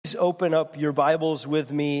Please open up your Bibles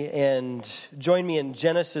with me and join me in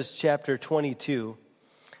Genesis chapter 22,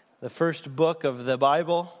 the first book of the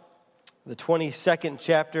Bible, the 22nd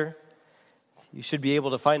chapter. You should be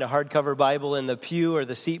able to find a hardcover Bible in the pew or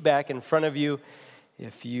the seat back in front of you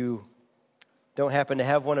if you don't happen to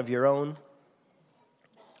have one of your own.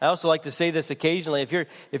 I also like to say this occasionally.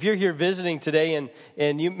 If you're here visiting today and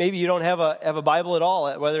maybe you don't have a Bible at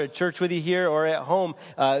all, whether at church with you here or at home,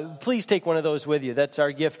 please take one of those with you. That's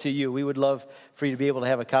our gift to you. We would love for you to be able to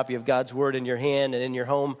have a copy of God's Word in your hand and in your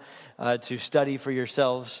home to study for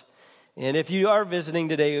yourselves. And if you are visiting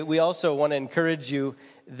today, we also want to encourage you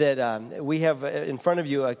that we have in front of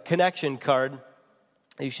you a connection card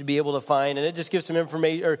you should be able to find, and it just gives some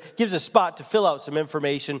information, or gives a spot to fill out some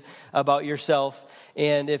information about yourself.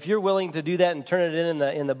 And if you're willing to do that and turn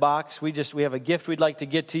it in the box, we have a gift we'd like to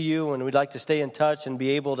get to you, and we'd like to stay in touch and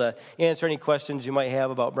be able to answer any questions you might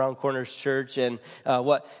have about Brown Corners Church and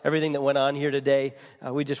everything that went on here today.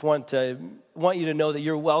 We just want you to know that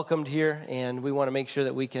you're welcomed here, and we want to make sure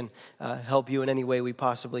that we can help you in any way we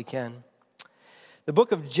possibly can. The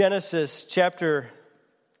book of Genesis, chapter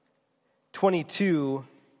 22,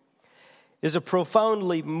 is a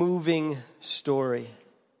profoundly moving story.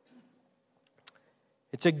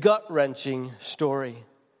 It's a gut-wrenching story.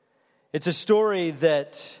 It's a story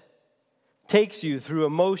that takes you through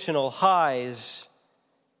emotional highs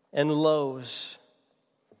and lows.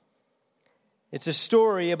 It's a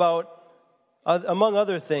story about, among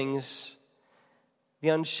other things, the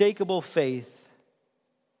unshakable faith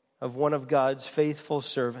of one of God's faithful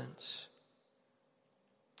servants.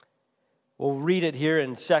 We'll read it here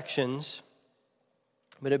in sections,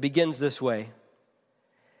 but it begins this way.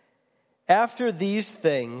 After these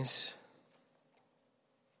things,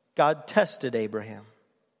 God tested Abraham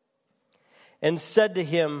and said to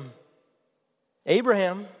him,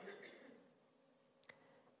 Abraham.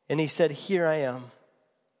 And he said, Here I am.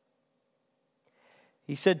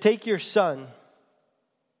 He said, Take your son,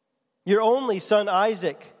 your only son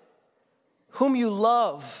Isaac, whom you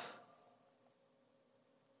love,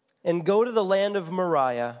 and go to the land of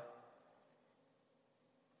Moriah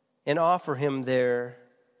and offer him there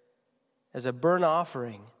as a burnt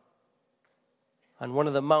offering on one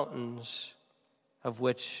of the mountains of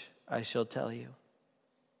which I shall tell you.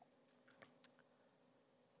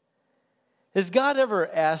 Has God ever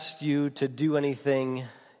asked you to do anything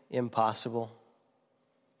impossible?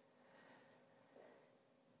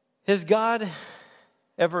 Has God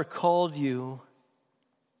ever called you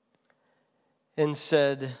and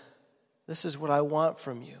said, This is what I want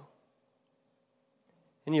from you?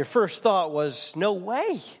 And your first thought was, no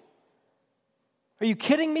way. Are you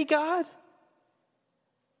kidding me, God?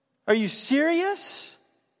 Are you serious?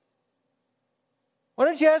 Why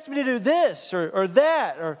don't you ask me to do this or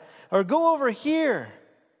that or go over here?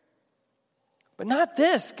 But not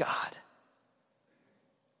this, God.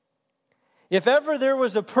 If ever there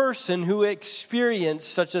was a person who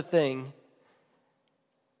experienced such a thing,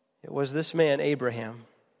 it was this man, Abraham.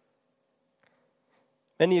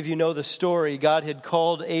 Many of you know the story. God had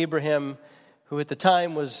called Abraham, who at the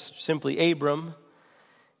time was simply Abram,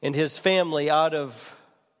 and his family out of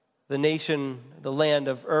the land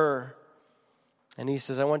of Ur. And he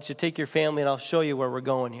says, I want you to take your family and I'll show you where we're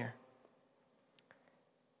going here.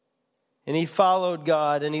 And he followed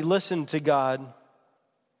God and he listened to God.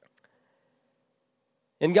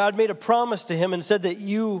 And God made a promise to him and said that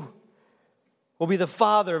you will be the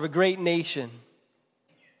father of a great nation.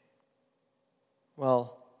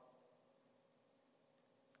 Well,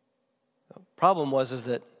 the problem was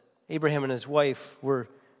that Abraham and his wife were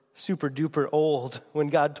super duper old when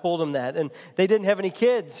God told him that, and they didn't have any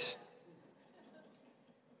kids.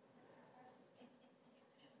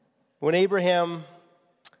 When Abraham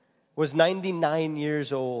was 99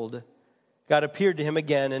 years old, God appeared to him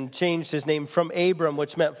again and changed his name from Abram,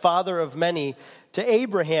 which meant father of many, to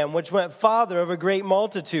Abraham, which meant father of a great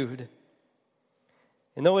multitude.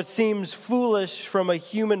 And though it seems foolish from a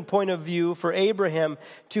human point of view for Abraham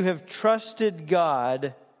to have trusted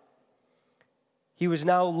God, he was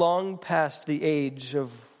now long past the age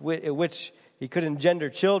at which he could engender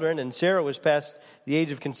children, and Sarah was past the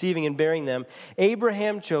age of conceiving and bearing them.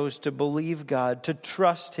 Abraham chose to believe God, to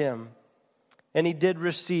trust him, and he did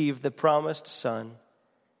receive the promised son.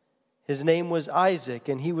 His name was Isaac,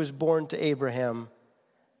 and he was born to Abraham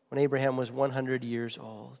when Abraham was 100 years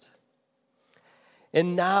old.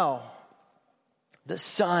 And now, the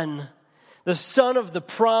son of the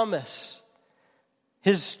promise,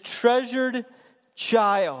 his treasured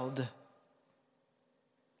child,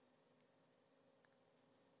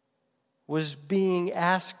 was being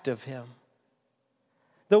asked of him.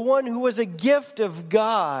 the one who was a gift of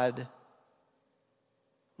God.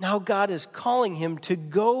 Now God is calling him to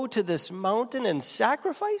go to this mountain and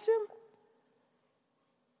sacrifice him?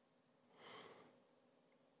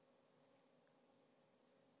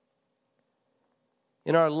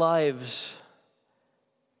 In our lives,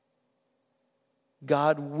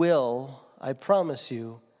 God will, I promise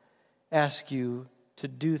you, ask you to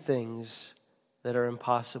do things that are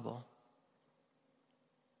impossible.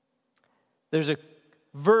 There's a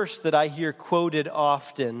verse that I hear quoted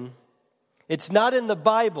often. It's not in the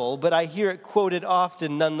Bible, but I hear it quoted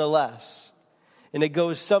often nonetheless. And it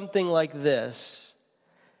goes something like this.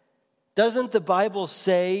 Doesn't the Bible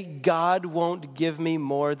say, God won't give me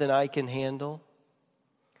more than I can handle?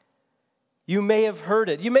 You may have heard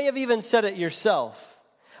it. You may have even said it yourself.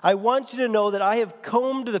 I want you to know that I have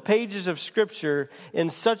combed the pages of Scripture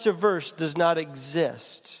and such a verse does not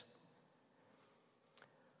exist.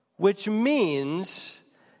 Which means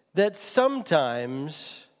that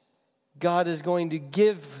sometimes God is going to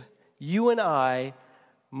give you and I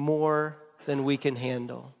more than we can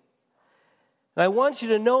handle. And I want you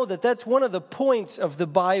to know that that's one of the points of the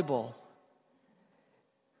Bible.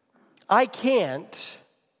 I can't,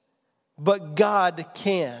 but God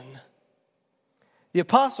can. The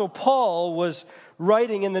Apostle Paul was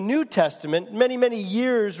writing in the New Testament, many, many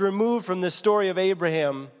years removed from the story of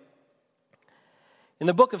Abraham. In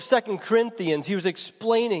the book of 2 Corinthians, he was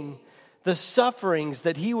explaining the sufferings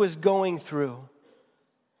that he was going through.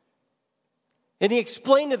 And he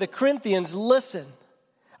explained to the Corinthians, listen,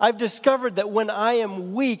 I've discovered that when I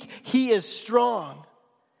am weak, he is strong.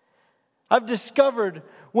 I've discovered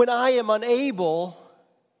when I am unable,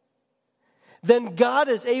 then God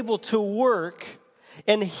is able to work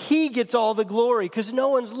and he gets all the glory because no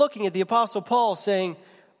one's looking at the Apostle Paul saying,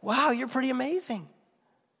 wow, you're pretty amazing.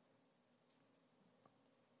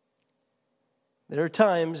 There are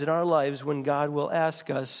times in our lives when God will ask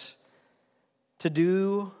us to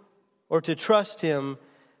do or to trust him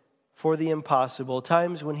for the impossible.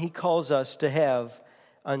 Times when he calls us to have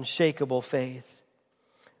unshakable faith.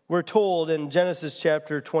 We're told in Genesis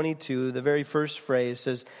chapter 22, the very first phrase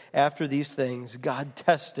says, after these things, God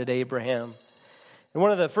tested Abraham. And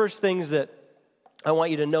one of the first things that I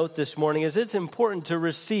want you to note this morning is it's important to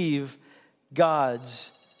receive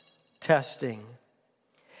God's testing.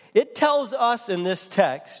 It tells us in this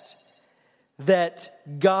text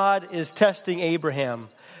that God is testing Abraham.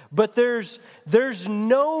 But there's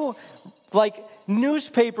no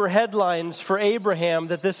newspaper headlines for Abraham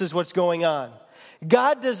that this is what's going on.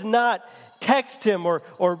 God does not text him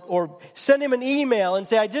or send him an email and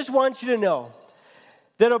say, I just want you to know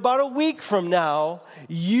that about a week from now,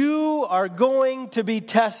 you are going to be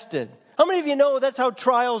tested. How many of you know that's how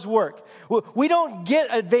trials work? We don't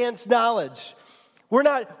get advanced knowledge. We're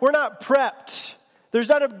not prepped. There's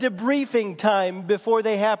not a debriefing time before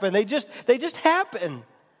they happen. They just happen.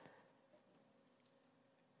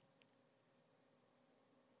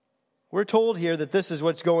 We're told here that this is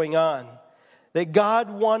what's going on. That God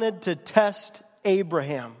wanted to test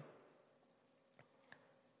Abraham.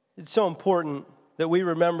 It's so important that we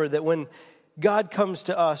remember that when God comes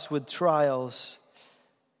to us with trials,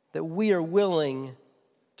 that we are willing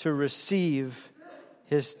to receive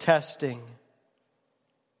his testing.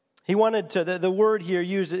 He wanted to, the word here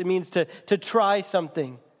used, it means to try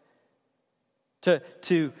something, to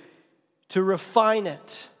refine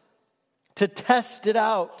it, to test it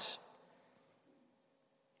out.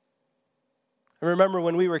 I remember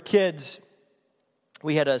when we were kids,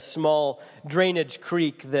 we had a small drainage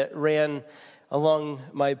creek that ran along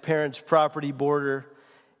my parents' property border.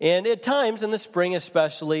 And at times, in the spring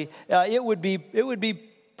especially, it would be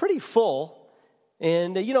pretty full.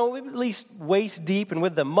 And, at least waist deep, and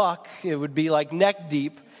with the muck, it would be like neck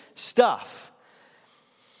deep stuff.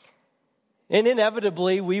 And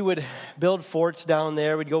inevitably, we would build forts down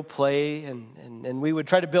there. We'd go play, and we would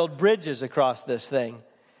try to build bridges across this thing.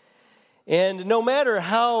 And no matter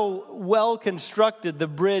how well constructed the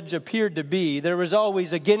bridge appeared to be, there was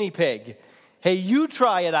always a guinea pig. Hey, you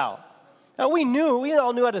try it out. Now we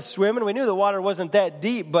all knew how to swim, and we knew the water wasn't that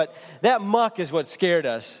deep, but that muck is what scared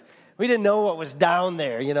us. We didn't know what was down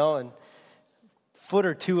there, and a foot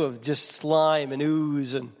or two of just slime and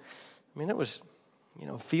ooze, and it was,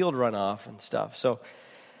 field runoff and stuff. So,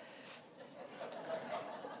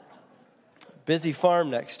 busy farm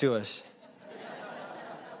next to us.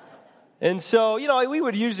 And so, we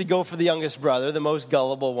would usually go for the youngest brother, the most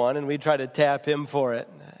gullible one, and we'd try to tap him for it.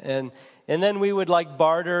 And then we would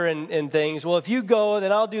barter and things. Well, if you go,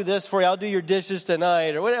 then I'll do this for you. I'll do your dishes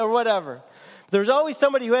tonight or whatever. There was always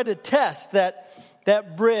somebody who had to test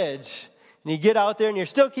that bridge. And you get out there and you're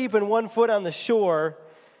still keeping one foot on the shore,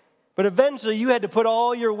 But eventually you had to put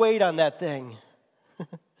all your weight on that thing.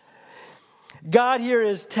 God here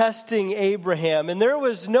is testing Abraham, and there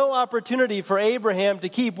was no opportunity for Abraham to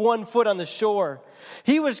keep one foot on the shore.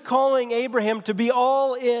 He was calling Abraham to be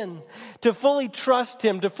all in, to fully trust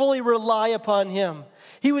him, to fully rely upon him.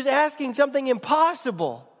 He was asking something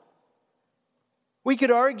impossible. We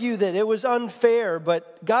could argue that it was unfair,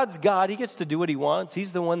 but God's God. He gets to do what he wants.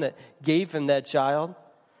 He's the one that gave him that child.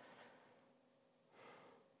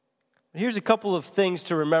 Here's a couple of things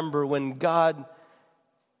to remember when God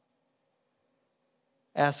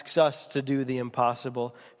asks us to do the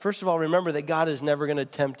impossible. First of all, remember that God is never going to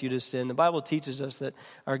tempt you to sin. The Bible teaches us that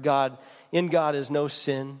in God is no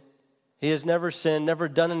sin. He has never sinned, never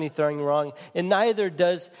done anything wrong, and neither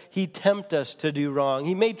does he tempt us to do wrong.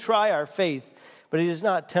 He may try our faith, but he does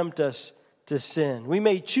not tempt us to sin. We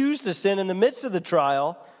may choose to sin in the midst of the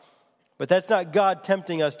trial, but that's not God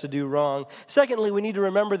tempting us to do wrong. Secondly, we need to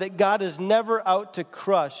remember that God is never out to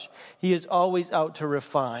crush. He is always out to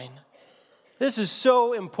refine. This is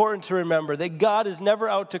so important to remember, that God is never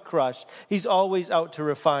out to crush. He's always out to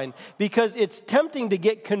refine. Because it's tempting to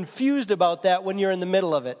get confused about that when you're in the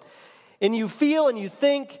middle of it. And you feel and you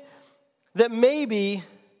think that maybe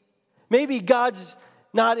God's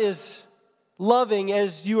not as loving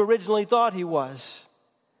as you originally thought he was.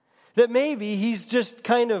 That maybe he's just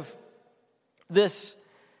kind of this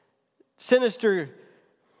sinister,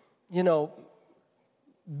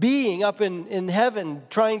 being up in heaven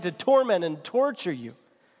trying to torment and torture you.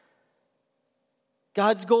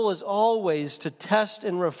 God's goal is always to test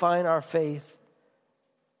and refine our faith,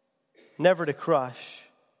 never to crush.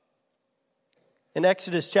 In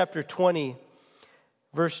Exodus chapter 20,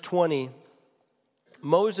 verse 20,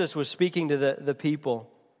 Moses was speaking to the people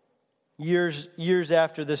years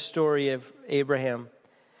after this story of Abraham.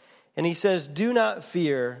 And he says, "Do not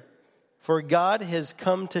fear, for God has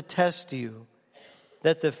come to test you,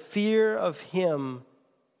 that the fear of him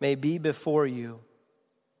may be before you,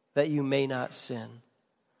 that you may not sin."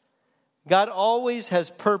 God always has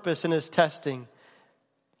purpose in his testing.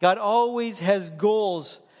 God always has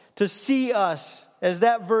goals to see us, as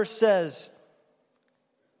that verse says,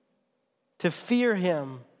 to fear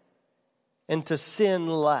him and to sin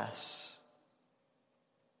less.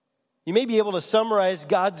 You may be able to summarize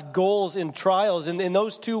God's goals in trials in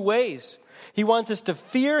those two ways. He wants us to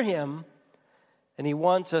fear him, and he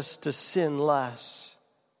wants us to sin less.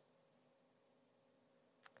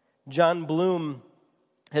 John Bloom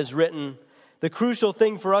has written, "The crucial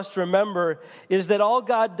thing for us to remember is that all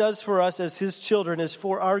God does for us as his children is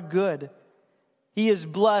for our good. He is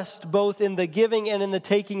blessed both in the giving and in the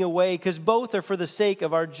taking away, because both are for the sake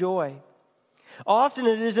of our joy. Often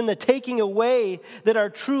it is in the taking away that our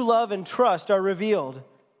true love and trust are revealed,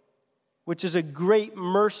 which is a great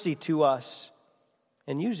mercy to us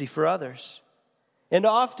and usually for others. And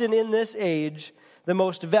often in this age, the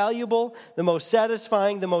most valuable, the most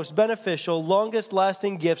satisfying, the most beneficial, longest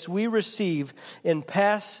lasting gifts we receive and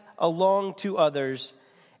pass along to others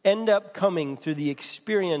end up coming through the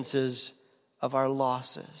experiences of our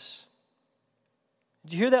losses."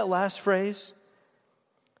 Did you hear that last phrase?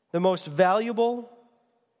 The most valuable,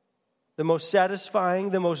 the most satisfying,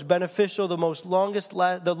 the most beneficial, the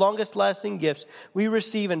longest lasting gifts we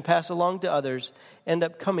receive and pass along to others end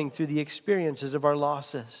up coming through the experiences of our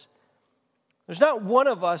losses. There's not one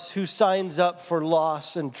of us who signs up for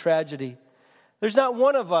loss and tragedy. There's not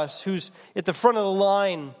one of us who's at the front of the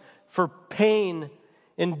line for pain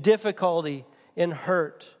and difficulty and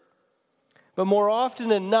hurt. But more often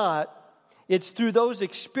than not, it's through those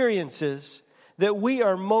experiences that we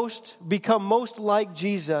become most like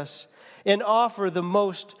Jesus and offer the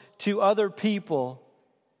most to other people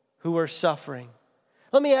who are suffering.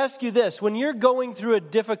 Let me ask you this. When you're going through a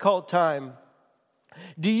difficult time,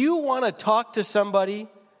 do you want to talk to somebody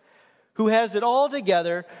who has it all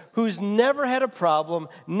together, who's never had a problem,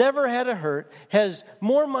 never had a hurt, has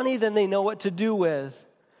more money than they know what to do with?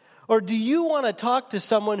 Or do you want to talk to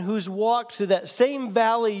someone who's walked through that same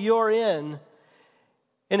valley you're in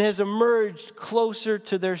and has emerged closer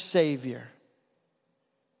to their Savior?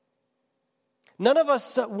 None of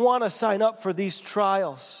us want to sign up for these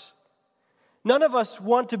trials. None of us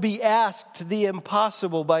want to be asked the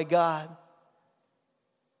impossible by God.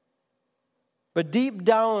 But deep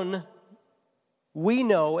down, we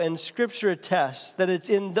know, and Scripture attests, that it's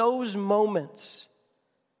in those moments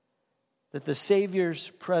that the Savior's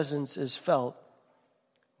presence is felt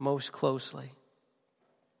most closely.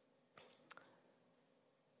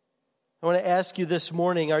 I want to ask you this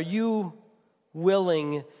morning, are you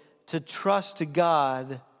willing to trust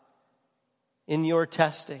God in your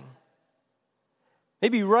testing?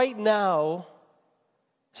 Maybe right now,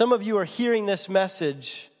 Some of you are hearing this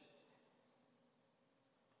message,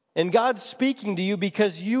 and God's speaking to you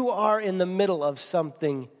because you are in the middle of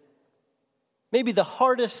something, maybe the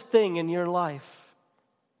hardest thing in your life.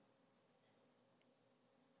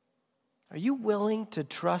 Are you willing to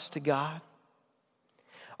trust God?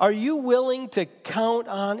 Are you willing to count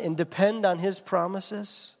on and depend on His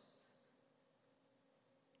promises?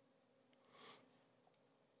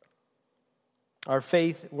 Our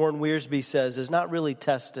faith, Warren Wiersbe says, is not really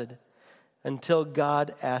tested until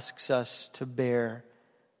God asks us to bear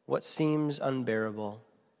what seems unbearable,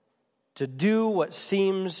 to do what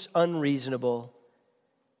seems unreasonable,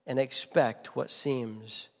 and expect what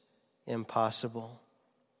seems impossible.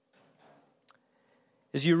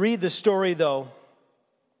 As you read the story, though,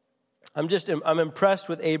 I'm impressed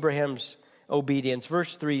with Abraham's obedience.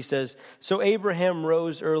 Verse 3 says, "So Abraham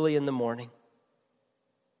rose early in the morning,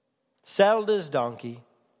 saddled his donkey,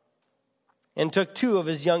 and took 2 of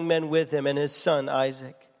his young men with him and his son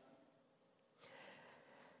Isaac."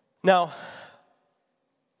 Now,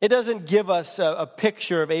 it doesn't give us a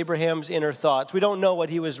picture of Abraham's inner thoughts. We don't know what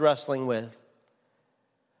he was wrestling with.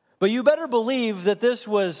 But you better believe that this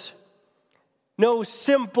was no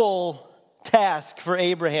simple task for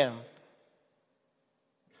Abraham.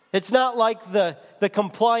 It's not like the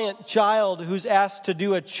compliant child who's asked to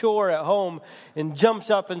do a chore at home and jumps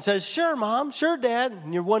up and says, "Sure, Mom, sure, Dad."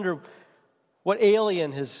 And you wonder what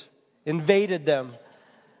alien has invaded them.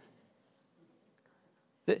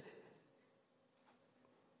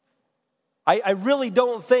 I really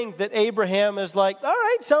don't think that Abraham is like, "All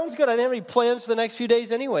right, sounds good. I didn't have any plans for the next few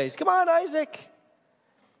days anyways. Come on, Isaac."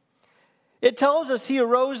 It tells us he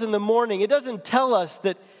arose in the morning. It doesn't tell us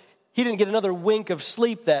that he didn't get another wink of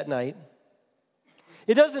sleep that night.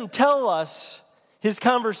 It doesn't tell us his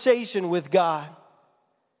conversation with God.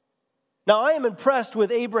 Now, I am impressed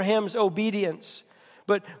with Abraham's obedience,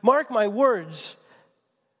 but mark my words,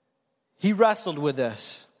 he wrestled with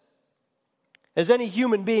this. As any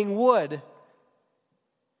human being would,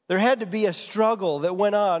 there had to be a struggle that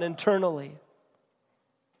went on internally.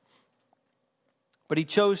 But he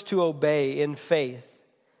chose to obey in faith.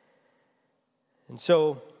 And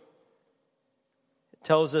so, it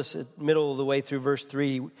tells us at the middle of the way through verse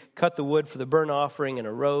 3, he cut the wood for the burnt offering and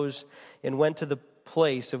arose and went to the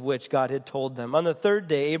place of which God had told them. On the 3rd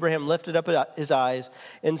day, Abraham lifted up his eyes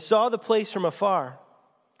and saw the place from afar.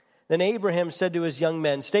 Then Abraham said to his young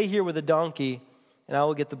men, "Stay here with the donkey, and I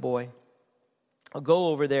will get the boy. I'll go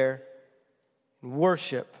over there and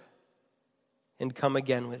worship and come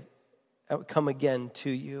again to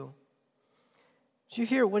you." Did you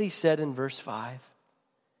hear what he said in verse 5?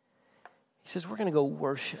 He says, we're going to go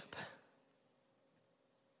worship.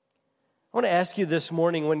 I want to ask you this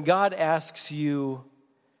morning, when God asks you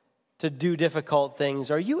to do difficult things,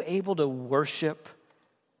 are you able to worship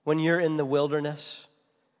when you're in the wilderness?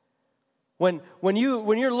 When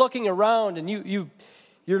you're looking around and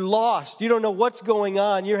you're lost, you don't know what's going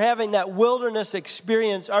on, you're having that wilderness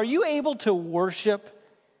experience, are you able to worship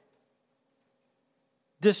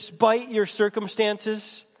despite your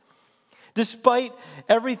circumstances? Despite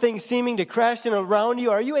everything seeming to crash in around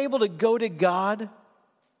you, are you able to go to God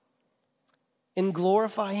and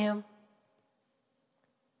glorify Him?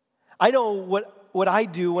 I know what I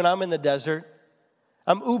do when I'm in the desert.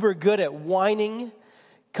 I'm uber good at whining,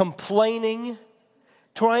 complaining,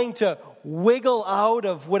 trying to wiggle out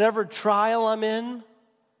of whatever trial I'm in.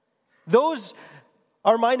 Those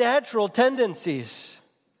are my natural tendencies.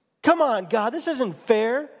 Come on, God, this isn't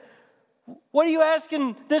fair. What are you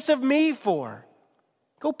asking this of me for?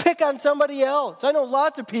 Go pick on somebody else. I know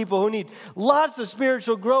lots of people who need lots of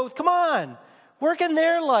spiritual growth. Come on, work in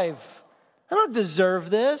their life. I don't deserve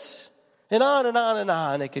this. And on and on and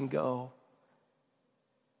on it can go.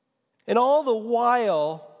 And all the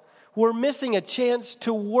while, we're missing a chance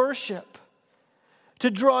to worship, to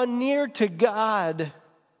draw near to God,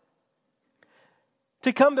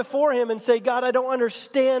 to come before Him and say, God, I don't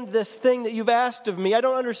understand this thing that you've asked of me. I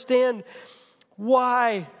don't understand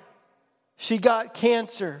why she got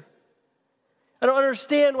cancer. I don't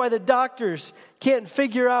understand why the doctors can't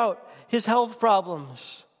figure out his health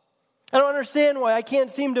problems. I don't understand why I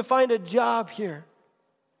can't seem to find a job here.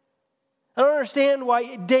 I don't understand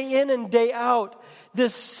why day in and day out,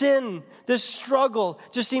 this sin, this struggle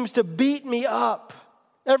just seems to beat me up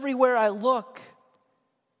everywhere I look.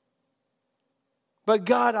 But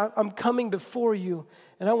God, I'm coming before you,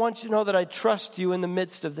 and I want you to know that I trust you in the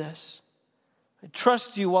midst of this. I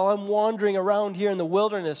trust you while I'm wandering around here in the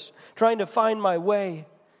wilderness, trying to find my way.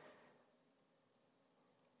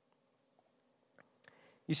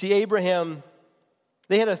 You see, Abraham,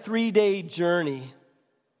 they had a 3-day journey.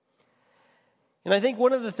 And I think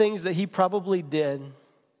one of the things that he probably did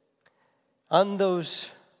on those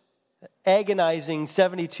agonizing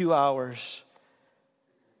 72 hours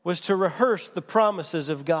was to rehearse the promises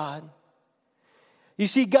of God. You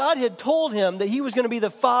see, God had told him that he was going to be the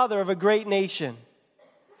father of a great nation.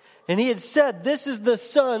 And he had said, this is the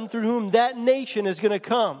son through whom that nation is going to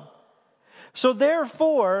come. So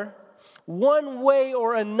therefore, one way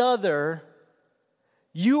or another,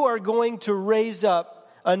 you are going to raise up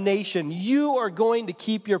a nation. You are going to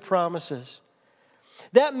keep your promises.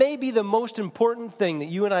 That may be the most important thing that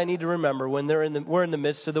you and I need to remember when we're in the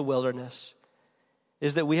midst of the wilderness,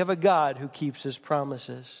 is that we have a God who keeps his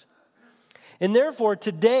promises. And therefore,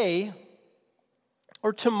 today,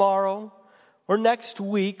 or tomorrow, or next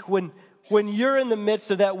week, when you're in the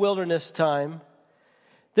midst of that wilderness time,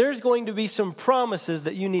 there's going to be some promises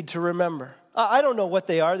that you need to remember. I don't know what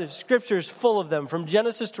they are. The Scripture is full of them. From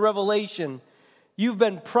Genesis to Revelation, you've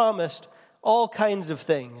been promised all kinds of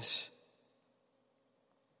things.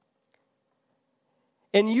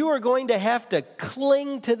 And you are going to have to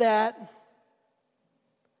cling to that.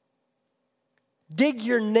 Dig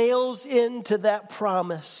your nails into that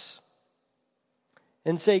promise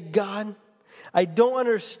and say, God, I don't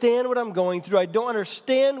understand what I'm going through. I don't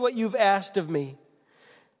understand what you've asked of me.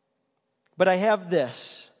 But I have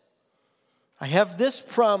this. I have this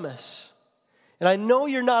promise. And I know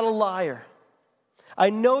you're not a liar. I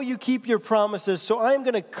know you keep your promises, so I'm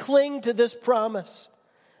going to cling to this promise.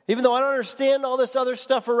 Even though I don't understand all this other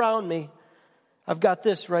stuff around me, I've got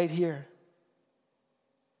this right here.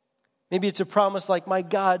 Maybe it's a promise like, my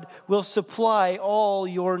God will supply all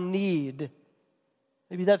your need.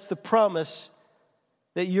 Maybe that's the promise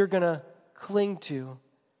that you're going to cling to.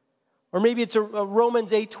 Or maybe it's a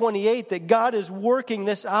Romans 8:28 that God is working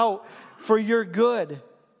this out for your good.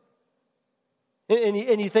 And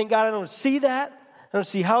you think, God, I don't see that. I don't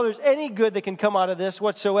see how there's any good that can come out of this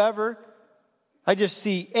whatsoever. I just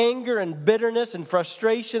see anger and bitterness and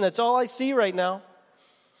frustration. That's all I see right now.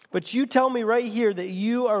 But you tell me right here that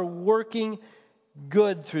you are working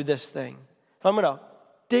good through this thing. I'm going to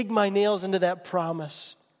dig my nails into that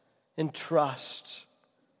promise and trust.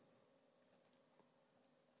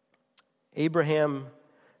 Abraham,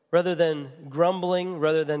 rather than grumbling,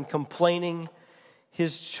 rather than complaining,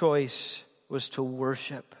 his choice was to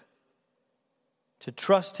worship, to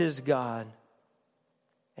trust his God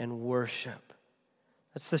and worship.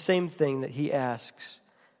 That's the same thing that he asks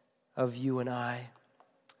of you and I.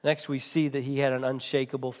 Next, we see that he had an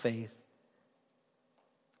unshakable faith.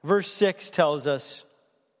 Verse 6 tells us,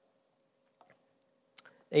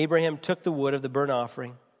 Abraham took the wood of the burnt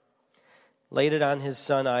offering, laid it on his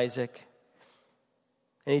son Isaac,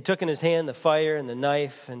 and he took in his hand the fire and the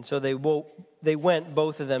knife, and so they went,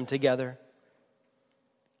 both of them, together.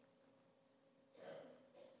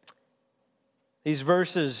 These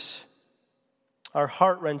verses are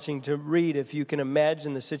heart-wrenching to read if you can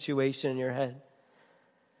imagine the situation in your head.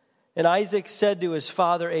 And Isaac said to his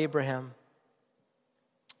father Abraham,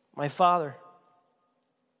 my father.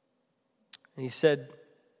 And he said,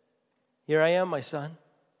 here I am, my son.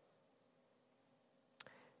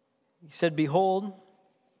 He said, behold,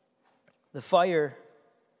 the fire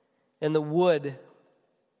and the wood.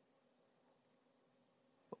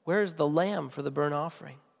 Where is the lamb for the burnt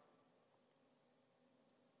offering?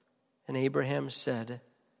 And Abraham said,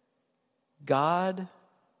 God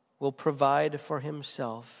will provide for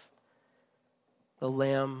himself the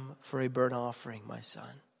lamb for a burnt offering, my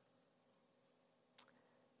son.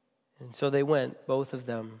 And so they went, both of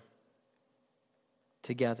them,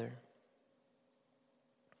 together.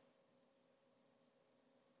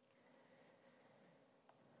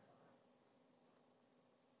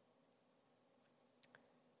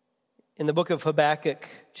 In the book of Habakkuk,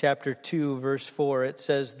 chapter 2, verse 4, it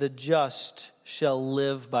says, the just shall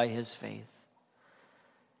live by his faith.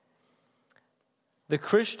 The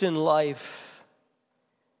Christian life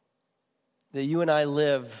that you and I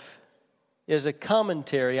live is a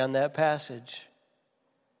commentary on that passage.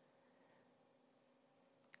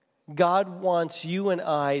 God wants you and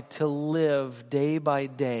I to live day by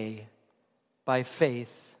day by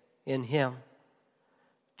faith in him,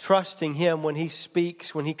 trusting him when he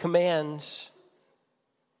speaks, when he commands,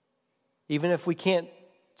 even if we can't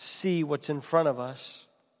see what's in front of us.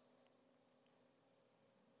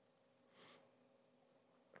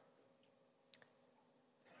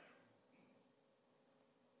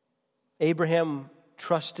 Abraham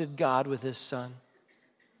trusted God with his son.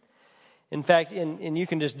 In fact, and you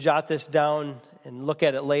can just jot this down and look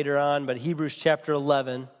at it later on, but Hebrews chapter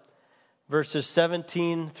 11, verses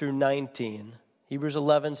 17 through 19. Hebrews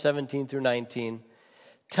 11, 17 through 19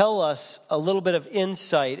 tell us a little bit of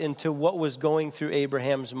insight into what was going through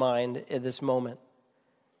Abraham's mind at this moment.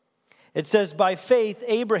 It says, by faith,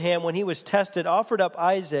 Abraham, when he was tested, offered up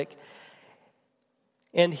Isaac,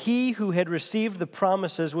 and he who had received the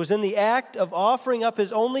promises was in the act of offering up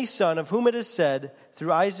his only son, of whom it is said,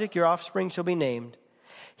 through Isaac your offspring shall be named.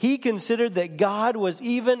 He considered that God was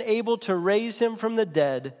even able to raise him from the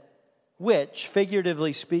dead, which,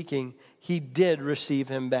 figuratively speaking, he did receive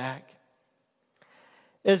him back.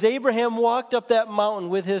 As Abraham walked up that mountain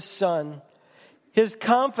with his son, his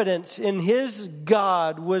confidence in his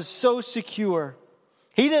God was so secure.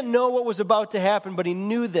 He didn't know what was about to happen, but he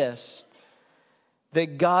knew this,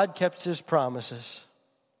 that God kept his promises.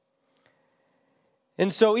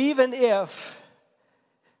 And so even if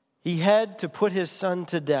he had to put his son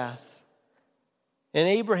to death, in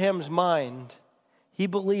Abraham's mind, he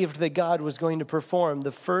believed that God was going to perform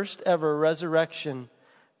the first ever resurrection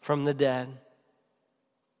from the dead.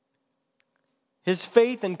 His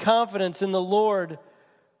faith and confidence in the Lord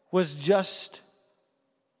was just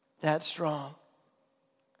that strong.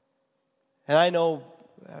 And I know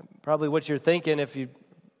probably what you're thinking if you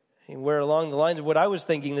were along the lines of what I was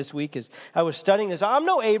thinking this week as I was studying this. I'm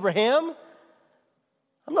no Abraham.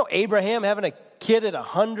 I'm no Abraham having a kid at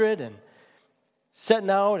 100 and setting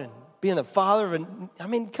out and being the father of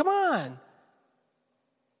come on.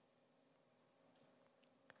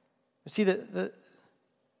 See, the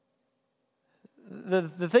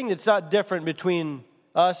thing that's not different between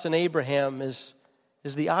us and Abraham is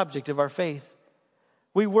the object of our faith.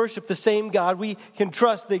 We worship the same God. We can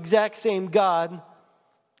trust the exact same God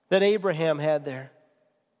that Abraham had there.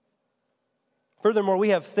 Furthermore, we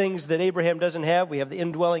have things that Abraham doesn't have. We have the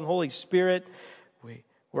indwelling Holy Spirit.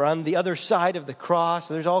 We're on the other side of the cross.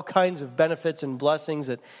 There's all kinds of benefits and blessings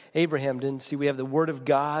that Abraham didn't see. We have the Word of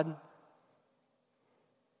God.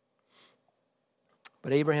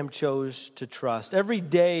 But Abraham chose to trust. Every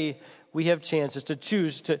day we have chances to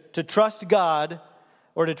choose to trust God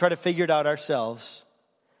or to try to figure it out ourselves.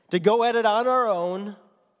 To go at it on our own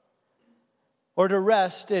or to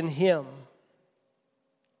rest in Him.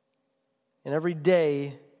 And every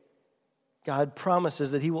day God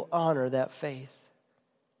promises that He will honor that faith.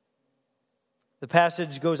 The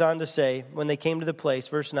passage goes on to say, when they came to the place,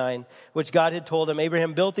 verse 9, which God had told him,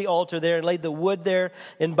 Abraham built the altar there and laid the wood there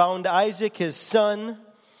and bound Isaac his son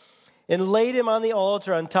and laid him on the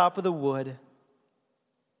altar on top of the wood.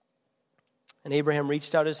 And Abraham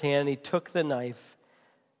reached out his hand and he took the knife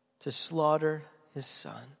to slaughter his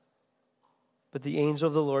son. But the angel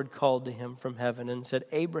of the Lord called to him from heaven and said,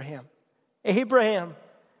 Abraham, Abraham.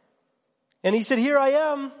 And he said, here I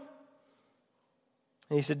am.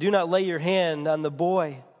 And he said, do not lay your hand on the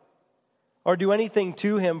boy or do anything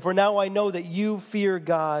to him, for now I know that you fear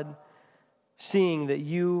God, seeing that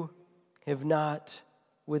you have not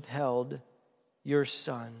withheld your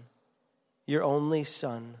son, your only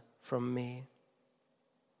son, from me.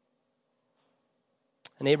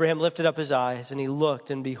 And Abraham lifted up his eyes, and he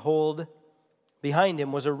looked, and behold, behind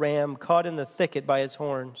him was a ram caught in the thicket by its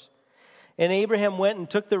horns. And Abraham went and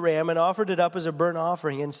took the ram and offered it up as a burnt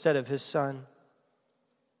offering instead of his son.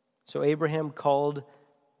 So Abraham called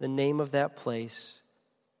the name of that place,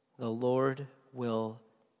 the Lord will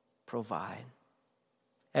provide.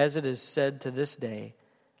 As it is said to this day,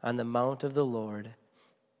 on the mount of the Lord,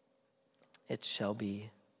 it shall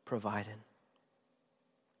be provided.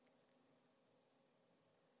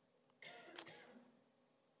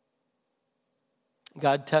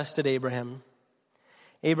 God tested Abraham.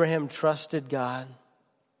 Abraham trusted God,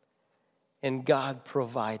 and God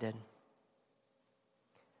provided.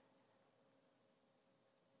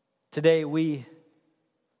 Today we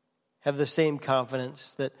have the same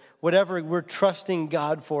confidence that whatever we're trusting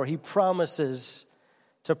God for, He promises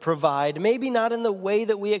to provide. Maybe not in the way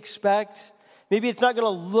that we expect. Maybe it's not going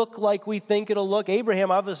to look like we think it'll look.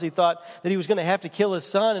 Abraham obviously thought that he was going to have to kill his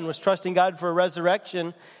son and was trusting God for a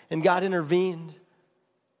resurrection, and God intervened.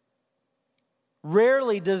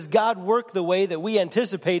 Rarely does God work the way that we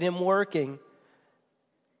anticipate Him working.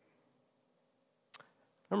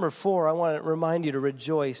 Number 4, I want to remind you to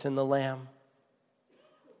rejoice in the Lamb.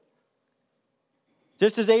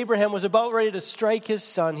 Just as Abraham was about ready to strike his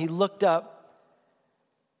son, he looked up,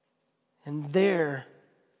 and there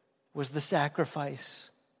was the sacrifice.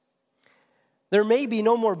 There may be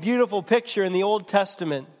no more beautiful picture in the Old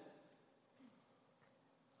Testament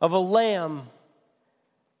of a lamb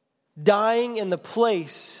dying in the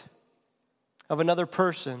place of another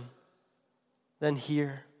person than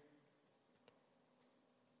here.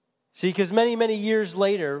 See, because many, many years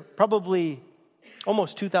later, probably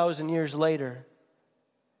almost 2,000 years later,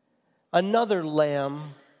 another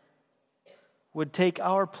lamb would take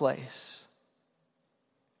our place.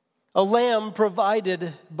 A lamb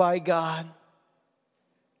provided by God.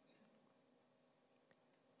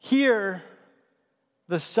 Here,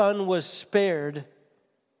 the son was spared.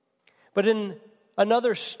 But in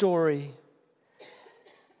another story,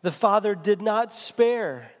 the Father did not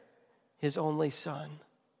spare His only Son,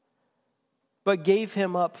 but gave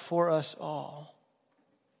Him up for us all.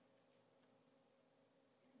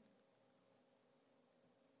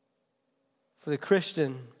 For the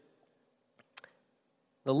Christian,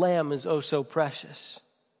 the Lamb is oh so precious.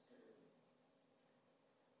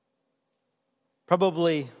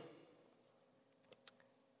 Probably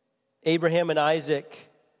Abraham and Isaac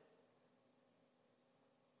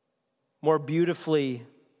more beautifully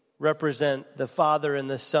represent the Father and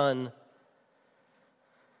the Son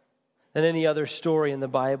than any other story in the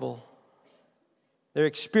Bible. Their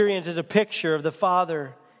experience is a picture of the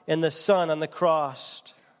Father and the Son on the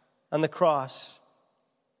cross.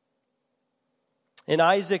 In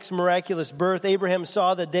Isaac's miraculous birth, Abraham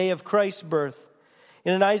saw the day of Christ's birth.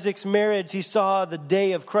 And in Isaac's marriage, he saw the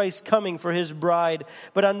day of Christ coming for his bride.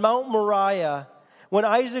 But on Mount Moriah, when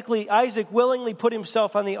Isaac willingly put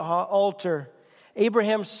himself on the altar,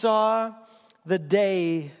 Abraham saw the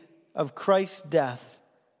day of Christ's death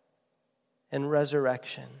and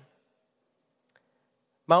resurrection.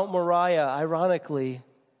 Mount Moriah, ironically,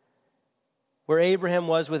 where Abraham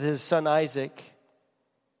was with his son Isaac,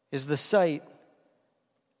 is the site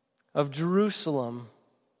of Jerusalem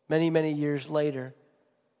many, many years later,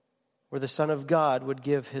 where the Son of God would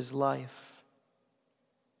give his life.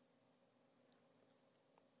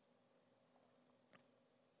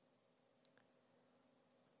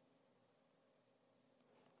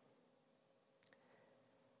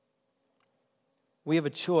 We have a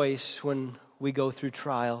choice when we go through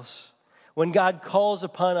trials. When God calls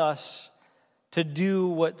upon us to do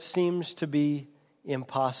what seems to be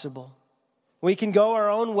impossible. We can go our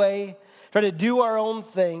own way, try to do our own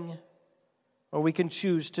thing, or we can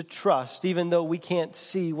choose to trust, even though we can't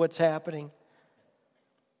see what's happening.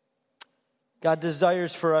 God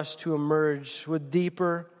desires for us to emerge with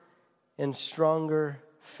deeper and stronger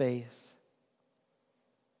faith.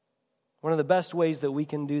 One of the best ways that we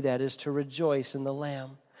can do that is to rejoice in the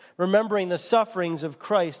Lamb, remembering the sufferings of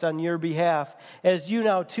Christ on your behalf, as you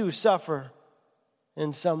now too suffer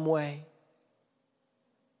in some way.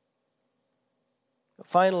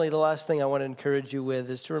 Finally, the last thing I want to encourage you with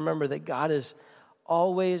is to remember that God is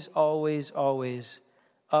always, always, always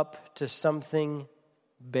up to something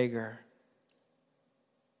bigger.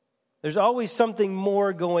 There's always something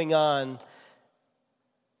more going on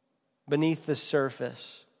beneath the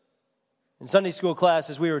surface. In Sunday school class,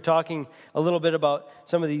 as we were talking a little bit about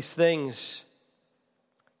some of these things,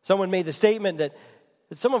 someone made the statement that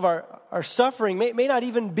some of our suffering may not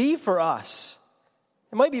even be for us.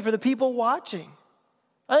 It might be for the people watching.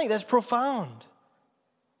 I think that's profound.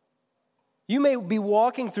 You may be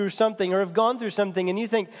walking through something or have gone through something and you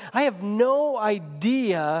think, I have no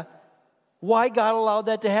idea why God allowed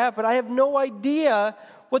that to happen. I have no idea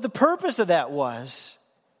what the purpose of that was.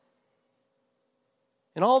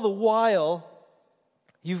 And all the while,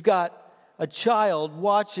 you've got a child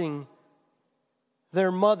watching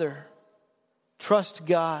their mother trust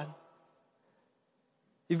God.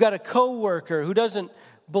 You've got a coworker who doesn't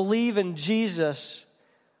believe in Jesus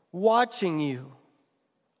watching you.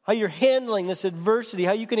 How you're handling this adversity,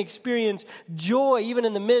 how you can experience joy even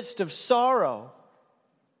in the midst of sorrow.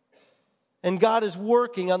 And God is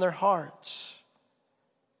working on their hearts.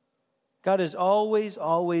 God is always,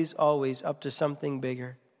 always, always up to something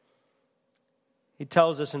bigger. He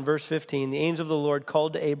tells us in verse 15, the angel of the Lord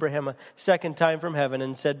called to Abraham a second time from heaven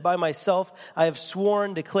and said, by myself I have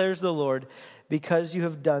sworn, declares the Lord, because you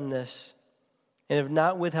have done this and have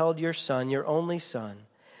not withheld your son, your only son,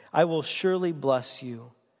 I will surely bless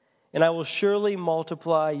you, and I will surely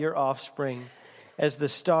multiply your offspring as the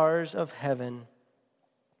stars of heaven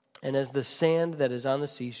and as the sand that is on the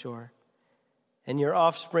seashore. And your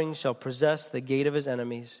offspring shall possess the gate of his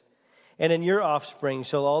enemies. And in your offspring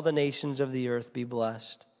shall all the nations of the earth be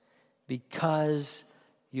blessed, because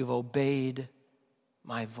you've obeyed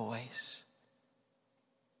my voice.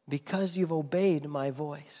 Because you've obeyed my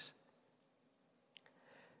voice.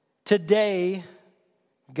 Today,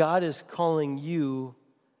 God is calling you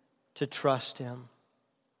to trust him.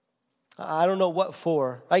 I don't know what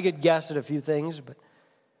for. I could guess at a few things, but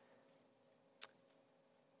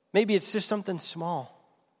maybe it's just something small.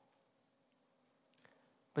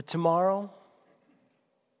 But tomorrow,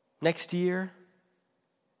 next year,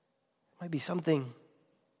 it might be something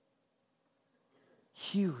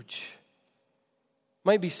huge. It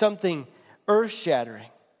might be something earth-shattering.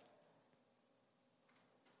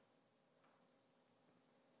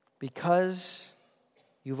 because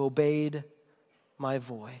you've obeyed my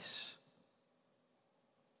voice.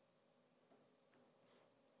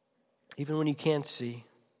 Even when you can't see,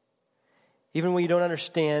 even when you don't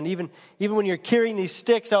understand, even when you're carrying these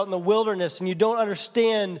sticks out in the wilderness and you don't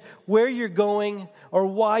understand where you're going or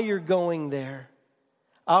why you're going there,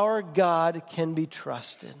 our God can be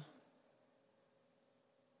trusted.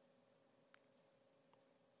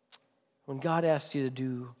 When God asks you to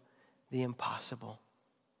do the impossible,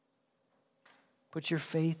 put your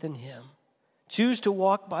faith in Him. Choose to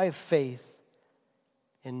walk by faith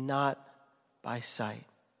and not by sight.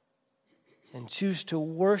 And choose to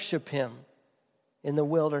worship Him in the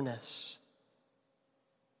wilderness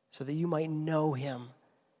so that you might know Him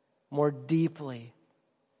more deeply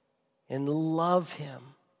and love Him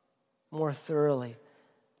more thoroughly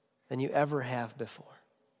than you ever have before.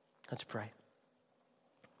 Let's pray.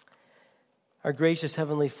 Our gracious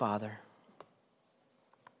Heavenly Father,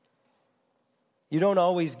 you don't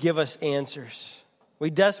always give us answers. We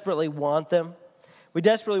desperately want them. We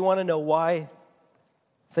desperately want to know why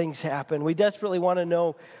things happen. We desperately want to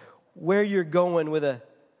know where you're going with a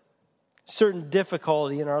certain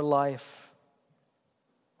difficulty in our life.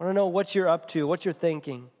 I want to know what you're up to, what you're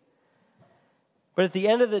thinking. But at the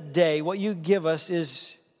end of the day, what you give us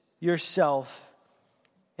is yourself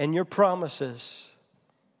and your promises.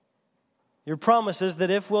 Your promises that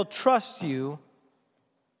if we'll trust you,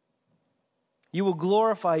 you will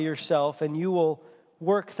glorify yourself and you will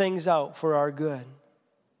work things out for our good.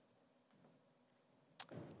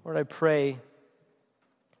 Lord, I pray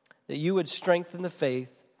that you would strengthen the faith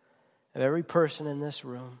of every person in this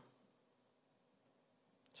room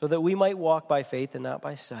so that we might walk by faith and not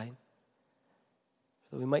by sight,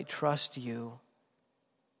 so that we might trust you,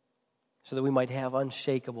 so that we might have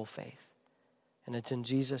unshakable faith. And it's in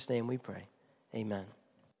Jesus' name we pray. Amen.